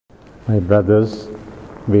My brothers,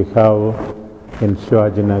 we have in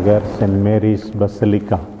Shivajinagar St. Mary's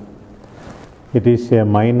Basilica. It is a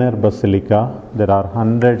minor basilica. There are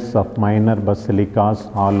hundreds of minor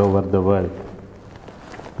basilicas all over the world.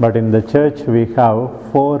 But in the church we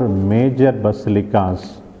have 4 major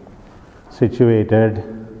basilicas situated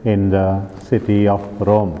in the city of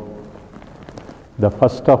Rome. The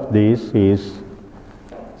first of these is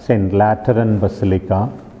St. Lateran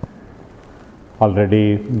Basilica,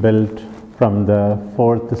 already built from the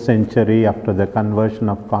 4th century after the conversion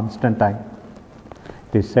of Constantine.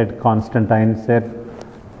 It is said Constantine said,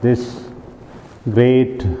 "This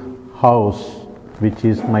great house which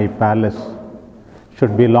is my palace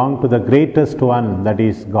should belong to the greatest one, that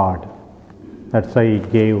is God." That's why he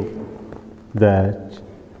gave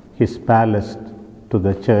his palace to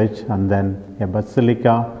the church, and then a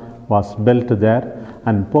basilica was built there,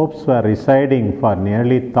 and popes were residing for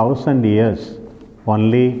nearly 1000 years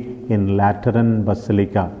only in Lateran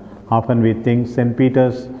Basilica. Often we think St.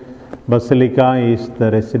 Peter's Basilica is the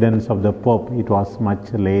residence of the Pope. It was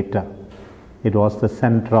much later. It was the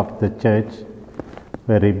center of the church.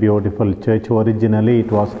 Very beautiful church. Originally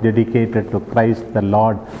it was dedicated to Christ the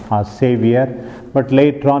Lord, our Savior. But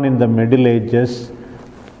later on in the Middle Ages,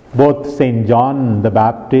 both St. John the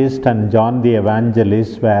Baptist and John the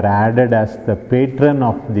Evangelist were added as the patron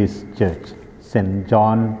of this church, St.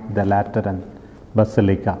 John the Lateran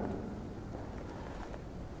Basilica.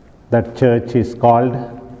 That church is called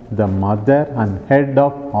the mother and head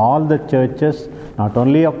of all the churches, not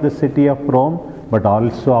only of the city of Rome, but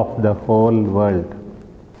also of the whole world.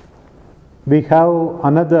 We have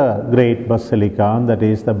another great basilica, that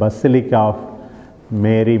is the Basilica of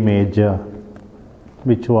Mary Major,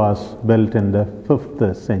 which was built in the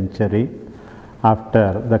 5th century after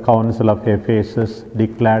the Council of Ephesus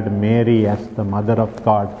declared Mary as the Mother of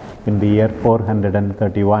God in the year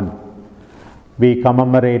 431. We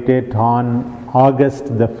commemorate it on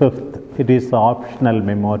August the 5th. It is the optional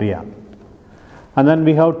memorial. And then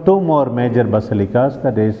we have 2 more major basilicas,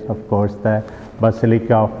 that is of course the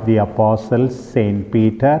Basilica of the Apostles, St.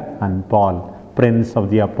 Peter and Paul, Prince of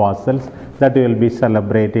the Apostles, that we will be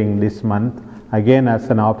celebrating this month, again as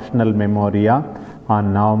an optional memoria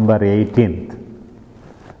on November 18th.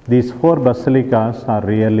 These 4 basilicas are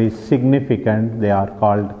really significant. They are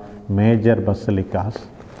called major basilicas.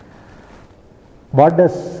 What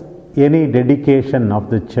does any dedication of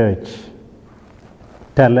the church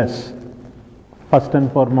tell us? First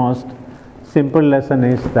and foremost, simple lesson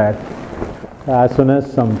is that as soon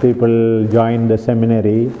as some people join the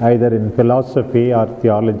seminary, either in philosophy or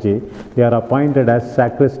theology, they are appointed as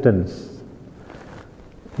sacristans.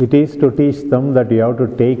 It is to teach them that you have to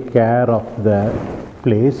take care of the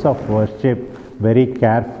place of worship very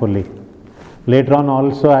carefully. Later on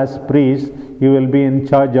also as priests, you will be in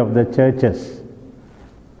charge of the churches,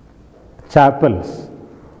 chapels.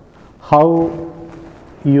 How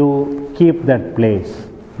you keep that place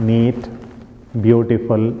neat,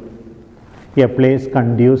 beautiful, a place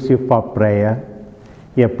conducive for prayer,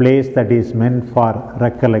 a place that is meant for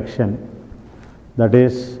recollection. That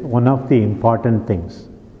is one of the important things,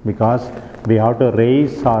 because we have to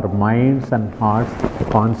raise our minds and hearts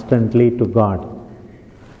constantly to God.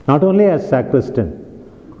 Not only as sacristan,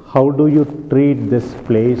 how do you treat this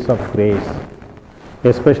place of grace?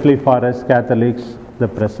 Especially for us Catholics, the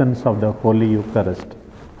presence of the Holy Eucharist.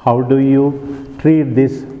 How do you treat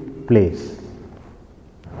this place?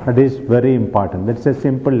 That is very important. That's a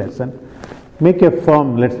simple lesson.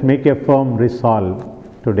 Let's make a firm resolve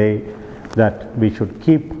today that we should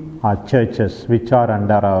keep our churches which are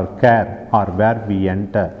under our care or where we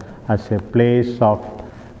enter as a place of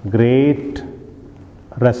great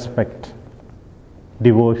respect,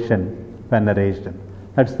 devotion, veneration.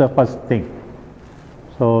 That's the first thing.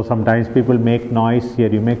 So sometimes people make noise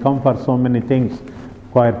here. You may come for so many things,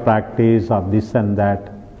 choir practice or this and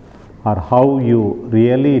that, or how you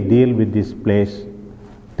really deal with this place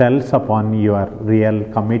tells upon your real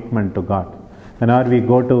commitment to God. Whenever we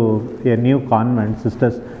go to a new convent,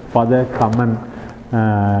 sisters, Father, come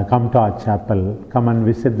to our chapel, come and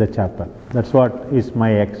visit the chapel. That's what is my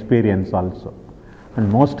experience also.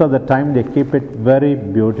 And most of the time they keep it very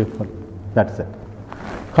beautiful. That's it.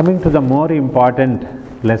 Coming to the more important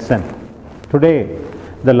lesson. Today,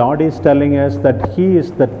 the Lord is telling us that He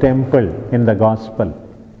is the temple in the gospel.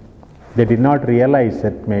 They did not realize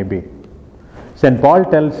it maybe. St. Paul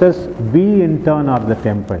tells us we in turn are the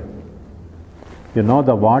temple. You know,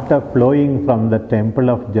 the water flowing from the temple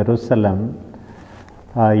of Jerusalem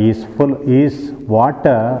is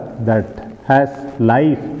water that has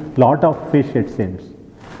life, lot of fish it seems.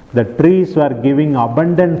 The trees were giving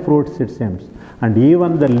abundant fruits it seems. and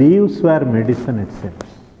even the leaves were medicine, it seems.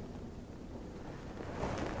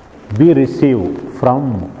 We receive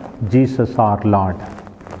from Jesus our Lord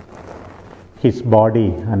His body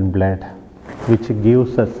and blood, which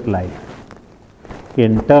gives us life.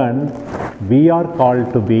 In turn, we are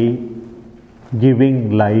called to be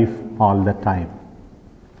giving life all the time.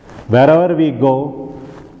 Wherever we go,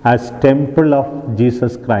 as temple of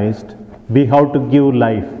Jesus Christ, we have to give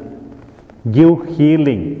life, give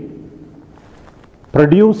healing,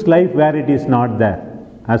 produce life where it is not there.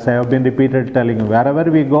 As I have been repeatedly telling you, wherever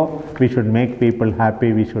we go, we should make people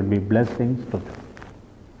happy, we should be blessings to them.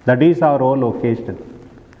 That is our whole occasion.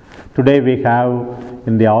 Today we have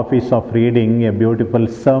in the office of reading a beautiful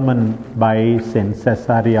sermon by St.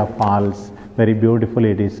 Caesarea Falls. Very beautiful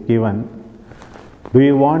it is given. Do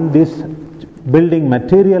you want this building,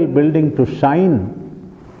 material building, to shine?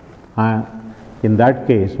 In that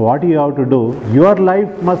case, what you have to do? Your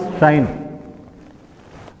life must shine.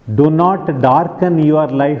 Do not darken your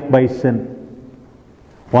life by sin.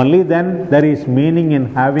 Only then there is meaning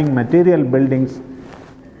in having material buildings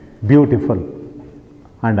beautiful.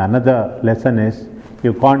 And another lesson is,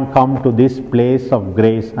 you can't come to this place of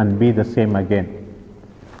grace and be the same again.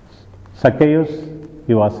 Zacchaeus,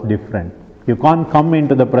 he was different. You can't come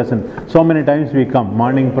into the present. So many times we come,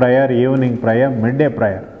 morning prayer, evening prayer, midday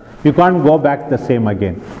prayer. You can't go back the same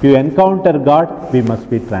again. You encounter God, we must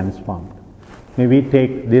be transformed. May we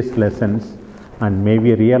take these lessons and may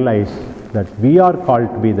we realize that we are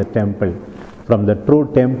called to be the temple. From the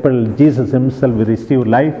true temple, Jesus Himself will receive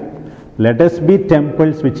life. Let us be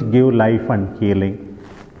temples which give life and healing.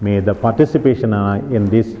 May the participation in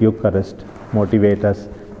this Eucharist motivate us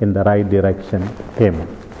in the right direction.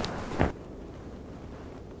 Amen.